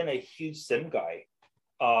never been a huge sim guy.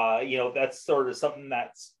 That's sort of something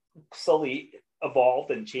that's slowly evolved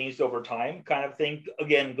and changed over time, kind of thing.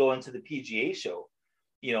 Again, going to the PGA show,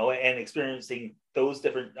 and experiencing those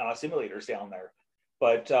different simulators down there.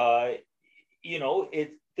 But,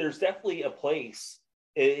 there's definitely a place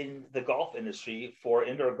in the golf industry for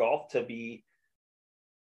indoor golf to be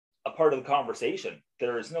a part of the conversation.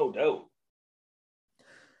 There is no doubt.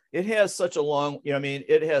 It has such a long,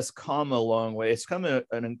 it has come a long way. It's come an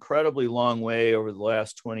incredibly long way over the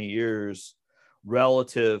last 20 years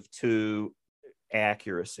relative to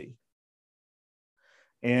accuracy.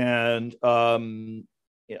 And,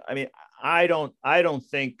 I mean, I don't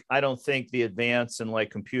think the advance in like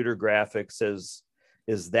computer graphics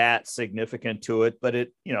is that significant to it, but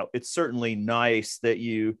it's certainly nice that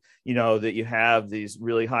that you have these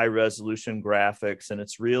really high resolution graphics, and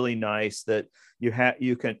it's really nice that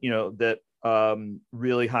you can, that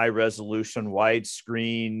really high resolution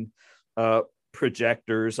widescreen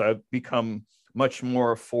projectors have become much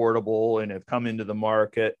more affordable and have come into the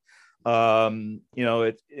market. There's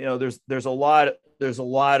a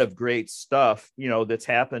lot of great stuff, that's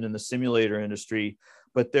happened in the simulator industry,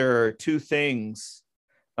 but there are two things.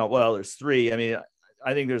 Well, there's three. I mean,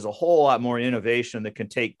 I think there's a whole lot more innovation that can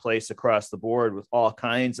take place across the board with all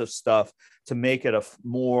kinds of stuff to make it a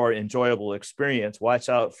more enjoyable experience. Watch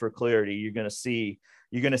out for Clarity. You're going to see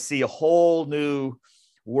a whole new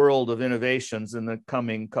world of innovations in the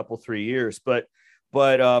coming couple 3 years. But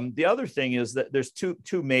the other thing is that there's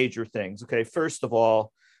two major things. Okay, first of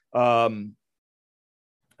all,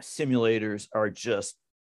 simulators are just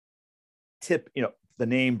the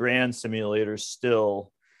name brand simulators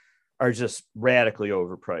still are just radically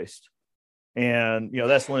overpriced. And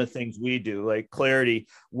that's one of the things we do. Like Clarity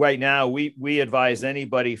right now, we advise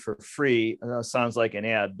anybody for free. Sounds like an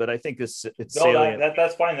ad, but I think it's salient.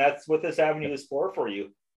 That's fine. That's what this avenue is for you.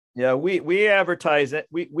 Yeah, we advertise it.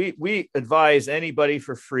 We advise anybody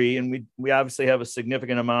for free, and we obviously have a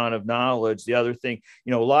significant amount of knowledge. The other thing,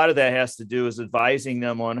 a lot of that has to do is advising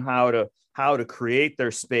them on how to create their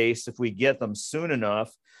space if we get them soon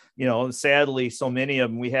enough. Sadly, so many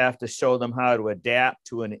of them, we have to show them how to adapt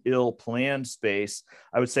to an ill-planned space.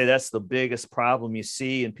 I would say that's the biggest problem you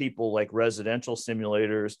see in people like residential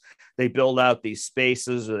simulators. They build out these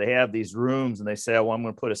spaces, or they have these rooms, and they say, "Oh, well, I'm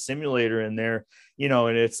going to put a simulator in there,"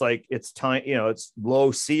 and it's like it's time, it's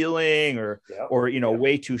low ceiling or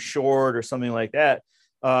way too short or something like that.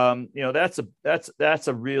 That's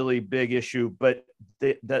a really big issue. But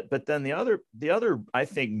then the other I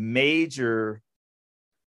think major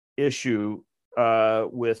issue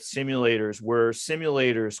with simulators, where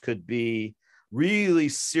simulators could be really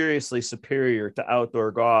seriously superior to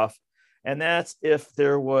outdoor golf, and that's if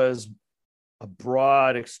there was a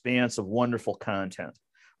broad expanse of wonderful content.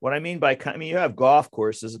 What I mean by, you have golf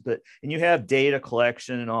courses, and you have data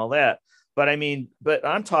collection and all that, but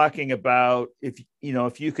I'm talking about if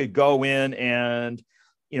you could go in and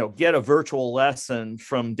get a virtual lesson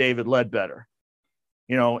from David Ledbetter,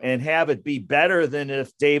 and have it be better than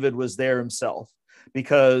if David was there himself,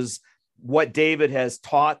 because what David has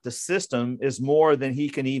taught the system is more than he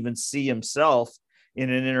can even see himself in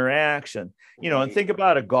an interaction. And think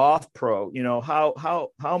about a golf pro,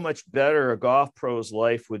 how much better a golf pro's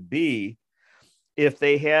life would be if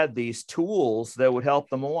they had these tools that would help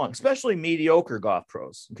them along, especially mediocre golf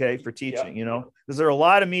pros, okay, for teaching, because there are a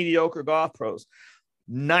lot of mediocre golf pros.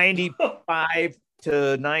 95 to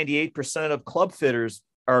 98% of club fitters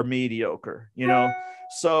are mediocre,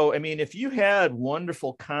 So, if you had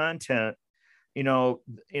wonderful content,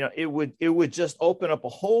 it would just open up a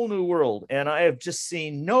whole new world. And I have just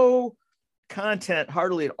seen no content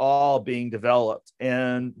hardly at all being developed.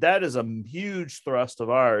 And that is a huge thrust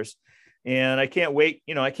of ours. And I can't wait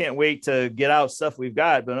to get out stuff we've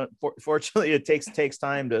got, but fortunately it takes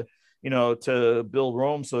time to build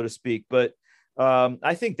Rome, so to speak. But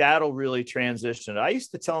I think that'll really transition. I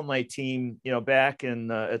used to tell my team, back in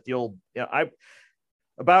at the old,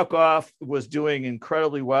 About Golf was doing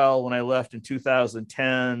incredibly well when I left in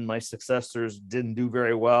 2010. My successors didn't do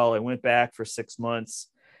very well. I went back for 6 months,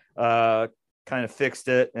 kind of fixed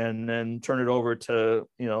it, and then turned it over to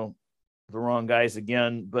the wrong guys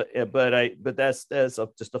again. But that's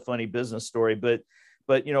just a funny business story. But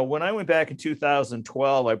when I went back in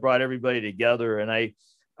 2012, I brought everybody together, and I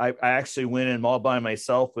actually went in all by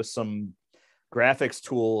myself with some graphics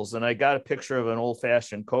tools, and I got a picture of an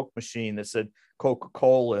old-fashioned Coke machine that said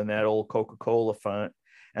Coca-Cola in that old Coca-Cola font.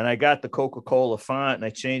 And I got the Coca-Cola font and I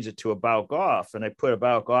changed it to About Golf, and I put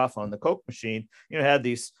About Golf on the Coke machine. Had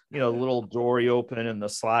these, little door you open and the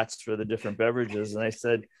slots for the different beverages. And I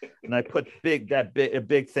said, and I put a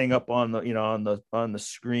big thing up on the, on the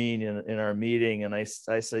screen in our meeting. And I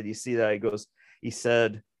said, "You see that?" He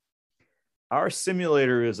said, "Our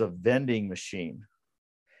simulator is a vending machine,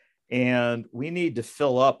 and we need to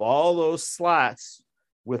fill up all those slots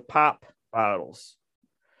with pop bottles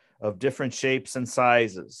of different shapes and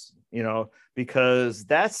sizes, because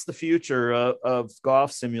that's the future of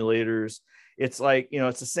golf simulators." It's like,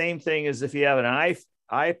 it's the same thing as if you have an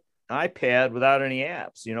iPad without any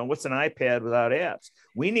apps. What's an iPad without apps?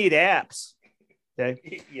 We need apps.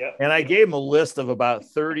 Okay. Yeah. And I gave him a list of about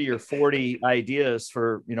 30 or 40 ideas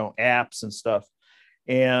for, apps and stuff.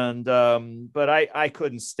 And but I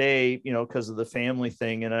couldn't stay, because of the family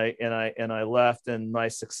thing, and I left, and my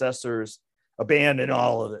successors abandoned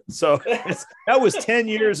all of it. So that was 10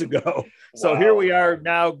 years ago. So here we are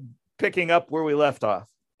now, picking up where we left off.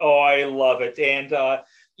 Oh, I love it. And I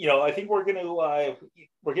think we're getting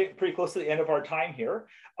pretty close to the end of our time here.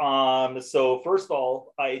 So first of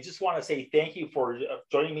all, I just want to say thank you for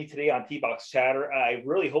joining me today on T-Box Chatter. I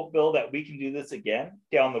really hope, Bill, that we can do this again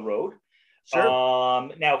down the road. Sure.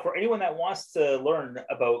 Now, for anyone that wants to learn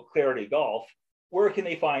about Clarity Golf, where can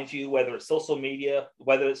they find you? Whether it's social media,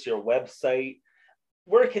 whether it's your website,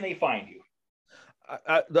 where can they find you?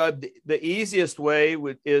 The easiest way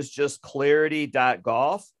is just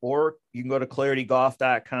clarity.golf, or you can go to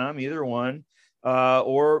claritygolf.com, either one,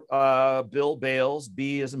 or Bill Bales,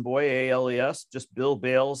 B as in boy, ALES, just Bill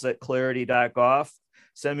Bales at clarity.golf.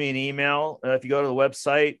 Send me an email. If you go to the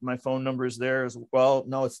website, my phone number is there as well.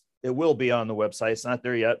 No, it will be on the website. It's not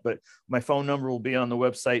there yet, but my phone number will be on the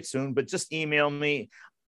website soon. But just email me.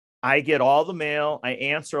 I get all the mail. I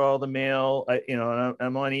answer all the mail.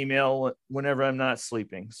 I'm on email whenever I'm not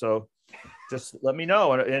sleeping. So just let me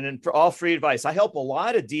know. And for all free advice, I help a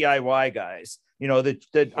lot of DIY guys,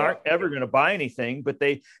 that aren't ever going to buy anything, but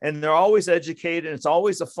they're always educated. And it's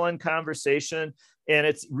always a fun conversation. And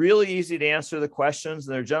it's really easy to answer the questions.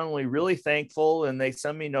 And they're generally really thankful, and they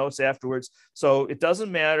send me notes afterwards. So it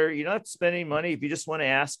doesn't matter. You're not spending money. If you just want to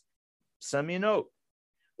ask, send me a note.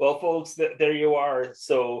 Well, folks, there you are.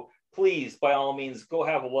 So please, by all means, go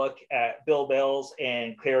have a look at Bill Bales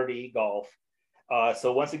and Clarity Golf.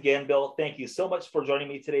 So once again, Bill, thank you so much for joining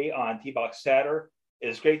me today on T-Box Chatter. It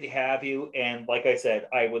is great to have you. And like I said,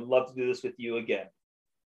 I would love to do this with you again.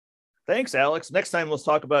 Thanks, Alex. Next time, let's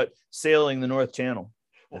talk about sailing the North Channel.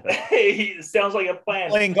 Hey, sounds like a plan.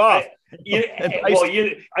 Playing golf.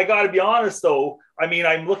 I got to be honest, though. I mean,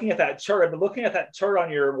 I'm looking at that chart. I've been looking at that chart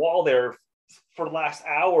on your wall there for the last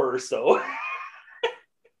hour or so.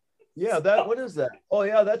 Yeah, what is that? Oh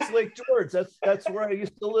yeah, that's Lake George. That's where I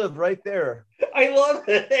used to live, right there. I love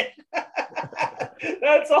it.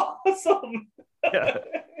 That's awesome. Yeah.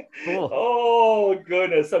 Cool. Oh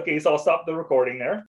goodness. Okay, so I'll stop the recording there.